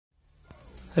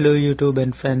Hello YouTube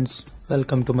and friends,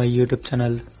 welcome to my YouTube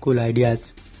channel Cool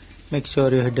Ideas. Make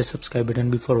sure you hit the subscribe button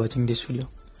before watching this video.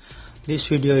 This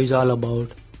video is all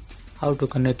about how to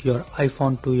connect your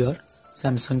iPhone to your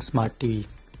Samsung Smart TV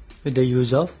with the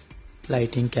use of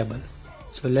Lightning cable.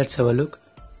 So let's have a look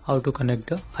how to connect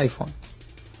the iPhone.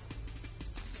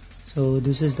 So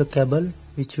this is the cable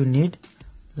which you need,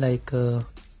 like a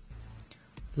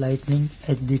Lightning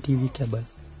HDTV cable.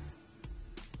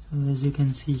 So as you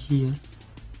can see here,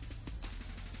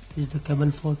 is the cable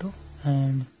photo,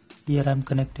 and here I am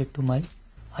connected to my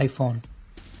iPhone,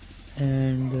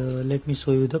 and let me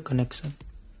show you the connection.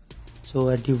 So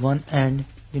at the one end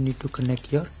you need to connect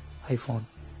your iPhone.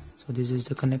 So this is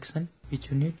the connection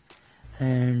which you need,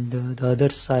 and the other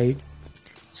side,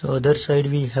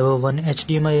 we have a one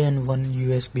HDMI and one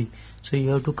USB. So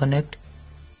you have to connect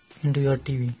into your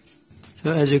TV.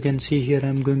 So as you can see here, I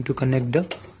am going to connect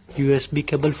the USB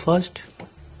cable first,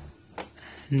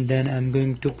 and then I'm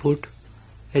going to put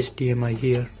HDMI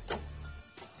here,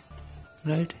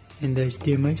 right in the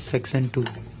HDMI section 2.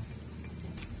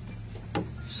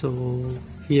 So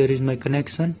here is my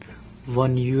connection,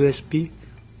 one USB,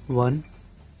 one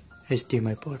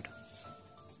HDMI port.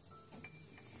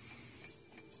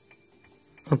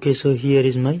 Okay, so here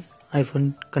is my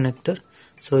iPhone connector,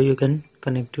 so you can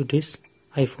connect to this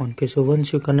iPhone. Okay, so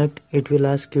once you connect, it will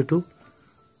ask you to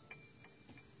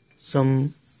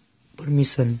some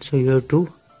permission, so you have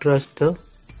to trust the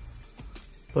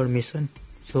permission.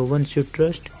 So once you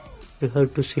trust, you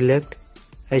have to select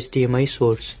HDMI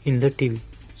source in the TV.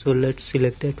 So let's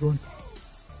select that one.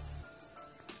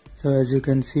 So as you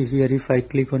can see here, if I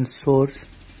click on source,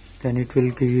 then it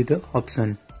will give you the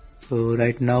option. So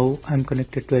right now I'm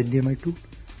connected to HDMI 2,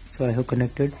 so I have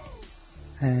connected,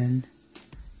 and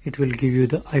it will give you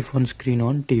the iPhone screen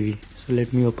on TV. So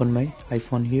let me open my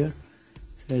iPhone here.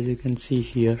 So as you can see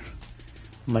here,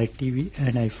 my TV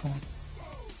and iPhone,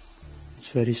 it's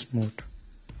very smooth.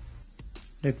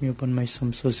 Let me open my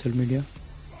some social media.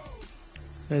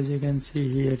 So as you can see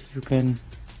here, you can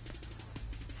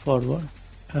forward,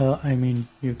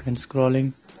 you can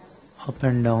scrolling up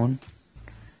and down,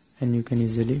 and you can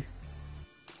easily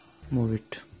move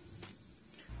it.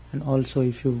 And also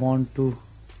if you want to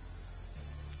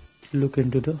look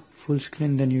into the full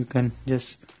screen, then you can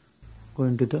just go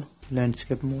into the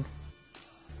landscape mode.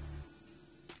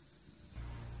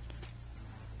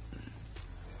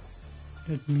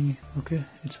 Okay,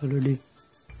 it's already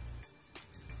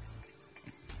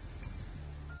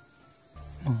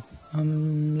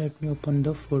let me open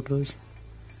the photos.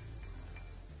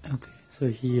 Okay, so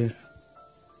here,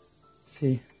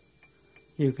 see,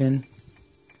 you can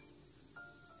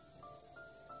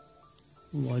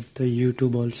watch the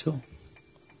YouTube also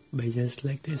by just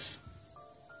like this.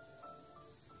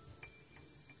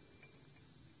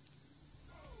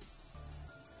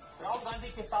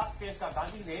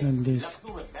 Like this.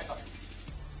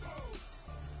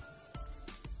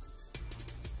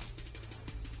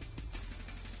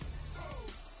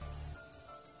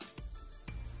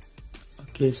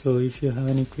 Okay, so if you have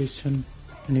any question,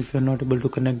 and if you are not able to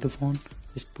connect the phone,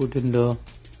 just put in the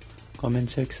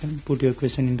comment section. Put your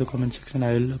question in the comment section.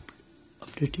 I will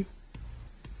update you.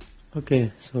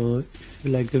 Okay, so if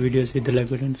you like the videos, hit the like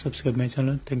button, subscribe my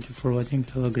channel. Thank you for watching.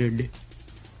 Have a great day.